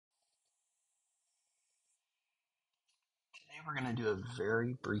We're going to do a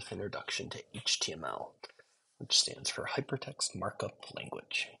very brief introduction to HTML, which stands for Hypertext Markup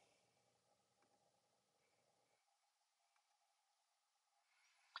Language.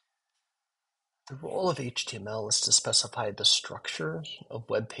 The role of HTML is to specify the structure of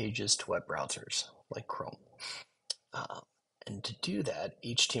web pages to web browsers, like Chrome. And to do that,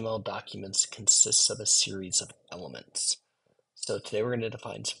 HTML documents consists of a series of elements. So today we're going to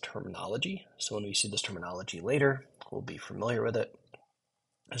define some terminology. So when we see this terminology later, we'll be familiar with it,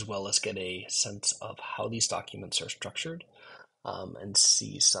 as well as get a sense of how these documents are structured and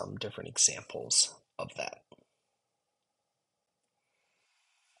see some different examples of that.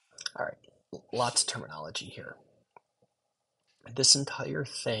 All right, lots of terminology here. This entire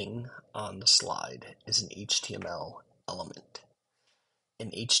thing on the slide is an HTML element. An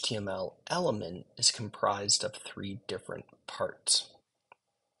HTML element is comprised of three different parts.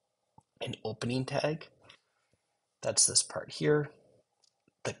 An opening tag, that's this part here,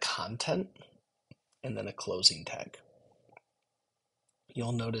 the content, and then a closing tag.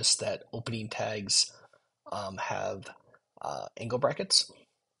 You'll notice that opening tags have angle brackets,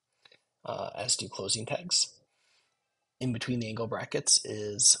 as do closing tags. In between the angle brackets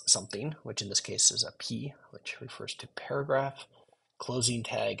is something, which in this case is a P, which refers to paragraph. Closing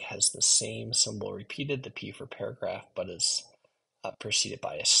tag has the same symbol repeated, the P for paragraph, but is preceded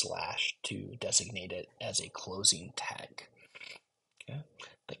by a slash to designate it as a closing tag. Okay.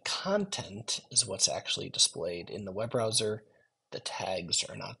 The content is what's actually displayed in the web browser. The tags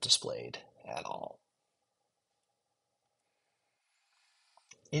are not displayed at all.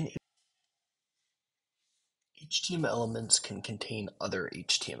 In HTML elements can contain other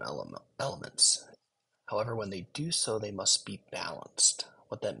HTML elements. However, when they do so, they must be balanced.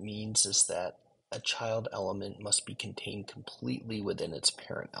 What that means is that a child element must be contained completely within its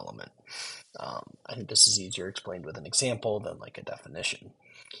parent element. I think this is easier explained with an example than like a definition.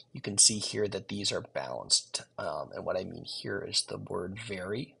 You can see here that these are balanced. And what I mean here is the word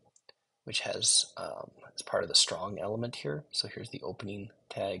vary, which has as part of the strong element here. So here's the opening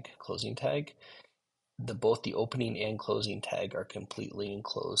tag, closing tag. Both the opening and closing tag are completely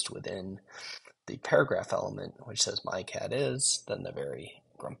enclosed within the paragraph element, which says my cat is, then the very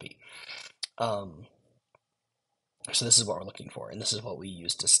grumpy. So this is what we're looking for, and this is what we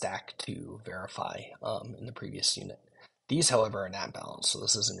use to stack to verify in the previous unit. These, however, are not balanced, so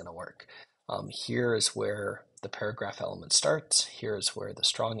this isn't going to work. Here is where the paragraph element starts. Here is where the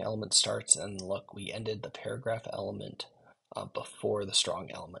strong element starts, and look, we ended the paragraph element before the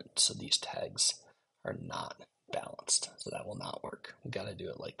strong element, so these tags are not balanced, so that will not work. We've got to do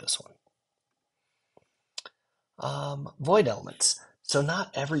it like this one. Void elements. So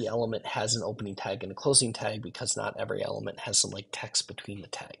not every element has an opening tag and a closing tag because not every element has some like text between the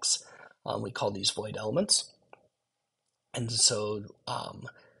tags. We call these void elements. And so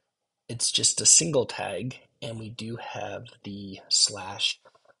it's just a single tag, and we do have the slash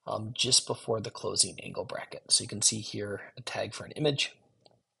just before the closing angle bracket. So you can see here a tag for an image.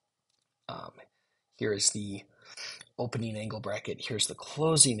 Here is the opening angle bracket. Here's the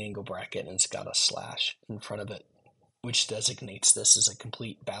closing angle bracket, and it's got a slash in front of it, which designates this as a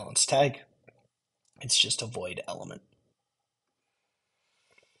complete balanced tag. It's just a void element.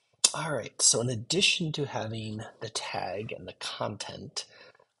 All right, so in addition to having the tag and the content,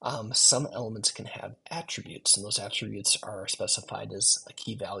 some elements can have attributes, and those attributes are specified as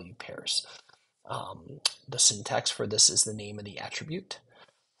key value pairs. The syntax for this is the name of the attribute,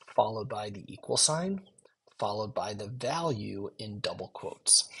 followed by the equal sign, followed by the value in double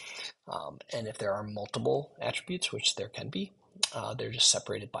quotes. And if there are multiple attributes, which there can be, they're just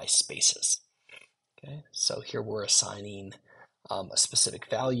separated by spaces. Okay, so here we're assigning a specific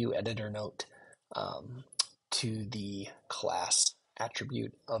value, editor note, to the class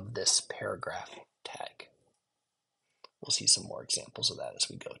attribute of this paragraph tag. We'll see some more examples of that as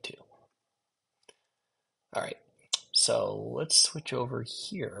we go too. All right, so let's switch over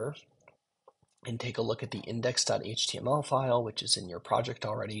here and take a look at the index.html file, which is in your project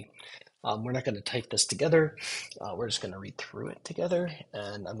already. We're not going to type this together. We're just going to read through it together,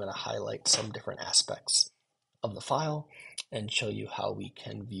 and I'm going to highlight some different aspects of the file and show you how we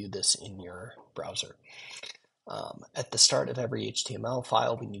can view this in your browser. At the start of every HTML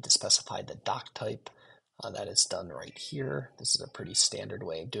file, we need to specify the doc type. That is done right here. This is a pretty standard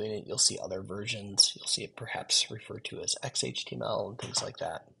way of doing it. You'll see other versions. You'll see it perhaps referred to as XHTML and things like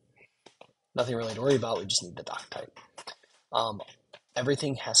that. Nothing really to worry about, we just need the doc type.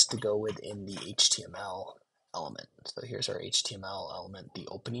 Everything has to go within the HTML element. So here's our HTML element, the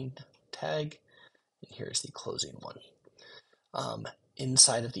opening tag, and here's the closing one.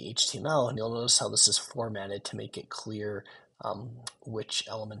 Inside of the HTML, and you'll notice how this is formatted to make it clear which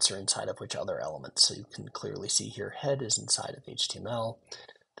elements are inside of which other elements. So you can clearly see here head is inside of HTML.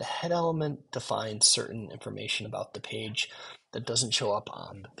 The head element defines certain information about the page that doesn't show up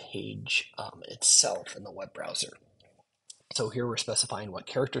on the page itself in the web browser. So here we're specifying what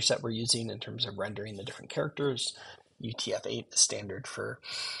character set we're using in terms of rendering the different characters. UTF-8 is standard for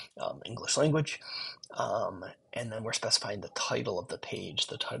English language. And then we're specifying the title of the page.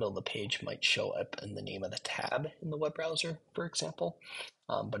 The title of the page might show up in the name of the tab in the web browser, for example,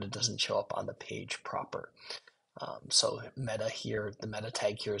 but it doesn't show up on the page proper. So meta here, the meta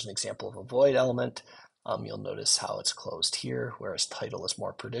tag here is an example of a void element. You'll notice how it's closed here, whereas title is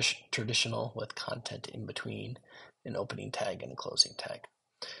more traditional with content in between an opening tag and a closing tag.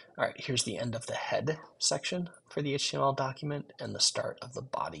 All right, here's the end of the head section for the HTML document and the start of the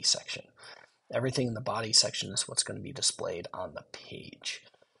body section. Everything in the body section is what's going to be displayed on the page.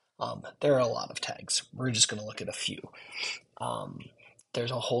 There are a lot of tags. We're just going to look at a few.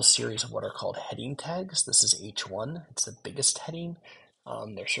 There's a whole series of what are called heading tags. This is H1. It's the biggest heading.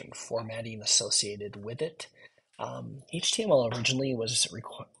 There's certain formatting associated with it. HTML originally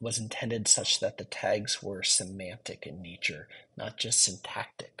was intended such that the tags were semantic in nature, not just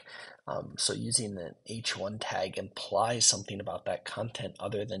syntactic. So using the H1 tag implies something about that content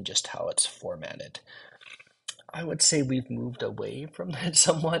other than just how it's formatted. I would say we've moved away from that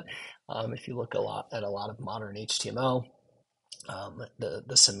somewhat. If you look at a lot of modern HTML,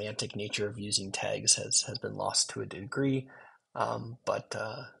 the semantic nature of using tags has been lost to a degree, but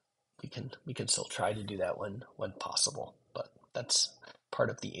we can still try to do that when possible. But that's part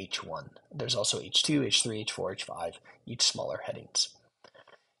of the H1. There's also H2, H3, H4, H5, each smaller headings.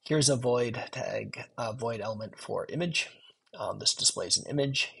 Here's a void tag, a void element for image. This displays an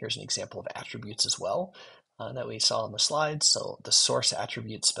image. Here's an example of attributes as well that we saw on the slides. So the source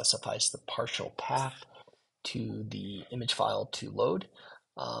attribute specifies the partial path to the image file to load.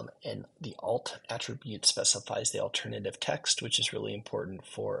 And the alt attribute specifies the alternative text, which is really important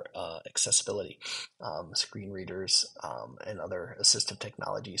for accessibility. Screen readers and other assistive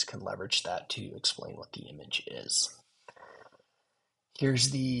technologies can leverage that to explain what the image is. Here's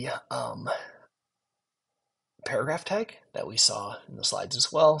the paragraph tag that we saw in the slides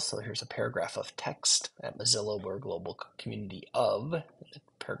as well. So here's a paragraph of text. At Mozilla, we're a global community of. The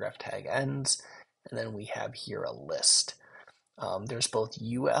paragraph tag ends. And then we have here a list. There's both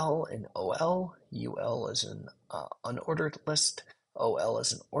UL and OL. UL is an unordered list. OL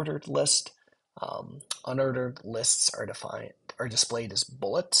is an ordered list. Unordered lists are displayed as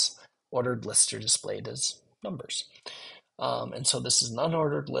bullets. Ordered lists are displayed as numbers. And so this is an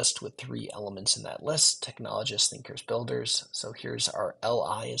unordered list with 3 elements in that list: technologists, thinkers, builders. So here's our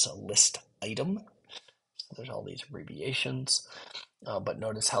LI is a list item. So there's all these abbreviations. But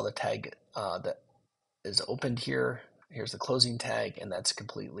notice how the tag that is opened here. Here's the closing tag, and that's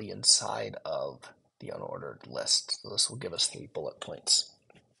completely inside of the unordered list. So this will give us 3 bullet points.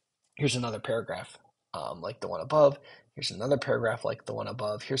 Here's another paragraph like the one above. Here's another paragraph like the one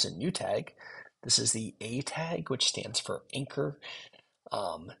above. Here's a new tag. This is the A tag, which stands for anchor.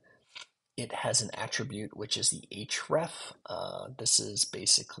 It has an attribute, which is the href. This is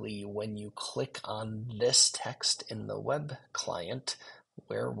basically when you click on this text in the web client,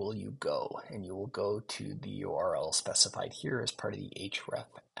 where will you go? And you will go to the URL specified here as part of the href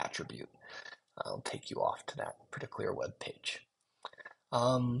attribute. I'll take you off to that particular web page.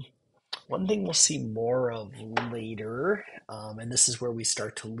 One thing we'll see more of later, and this is where we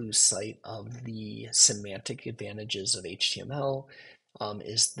start to lose sight of the semantic advantages of HTML,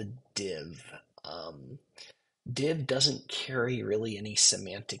 is the div. Div doesn't carry really any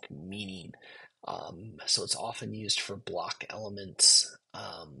semantic meaning. So it's often used for block elements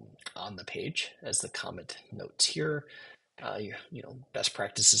on the page, as the comment notes here. Best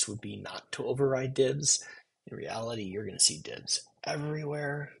practices would be not to override divs. In reality, you're going to see divs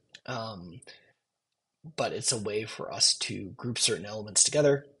everywhere, but it's a way for us to group certain elements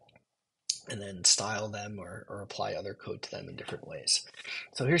together and then style them or apply other code to them in different ways.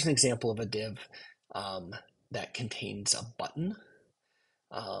 So here's an example of a div that contains a button.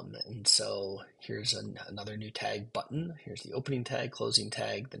 And so here's another new tag, button. Here's the opening tag, closing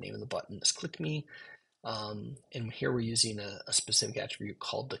tag. The name of the button is click me. And here we're using a specific attribute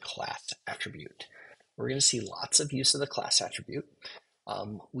called the class attribute. We're going to see lots of use of the class attribute.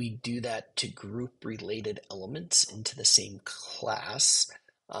 We do that to group related elements into the same class,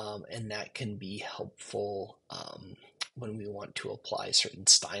 and that can be helpful when we want to apply certain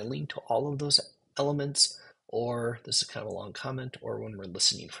styling to all of those elements, or this is kind of a long comment, or when we're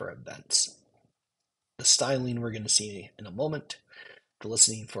listening for events. The styling we're going to see in a moment. The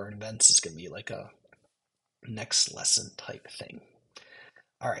listening for events is going to be like a next lesson type thing.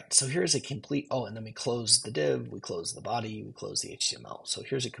 All right, so here's a complete, oh, and then we close the div, we close the body, we close the HTML. So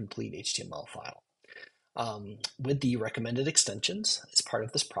here's a complete HTML file. With the recommended extensions as part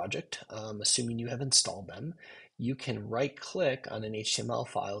of this project, assuming you have installed them, you can right click on an HTML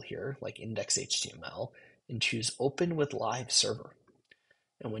file here, like index.html, and choose Open with Live Server.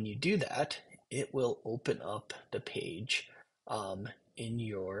 And when you do that, it will open up the page in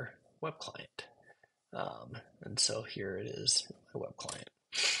your web client. And so here it is, my web client.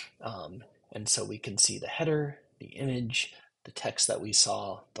 And so we can see the header, the image, the text that we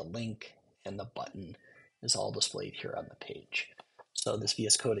saw, the link, and the button is all displayed here on the page. So this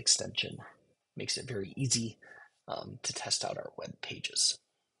VS Code extension makes it very easy to test out our web pages.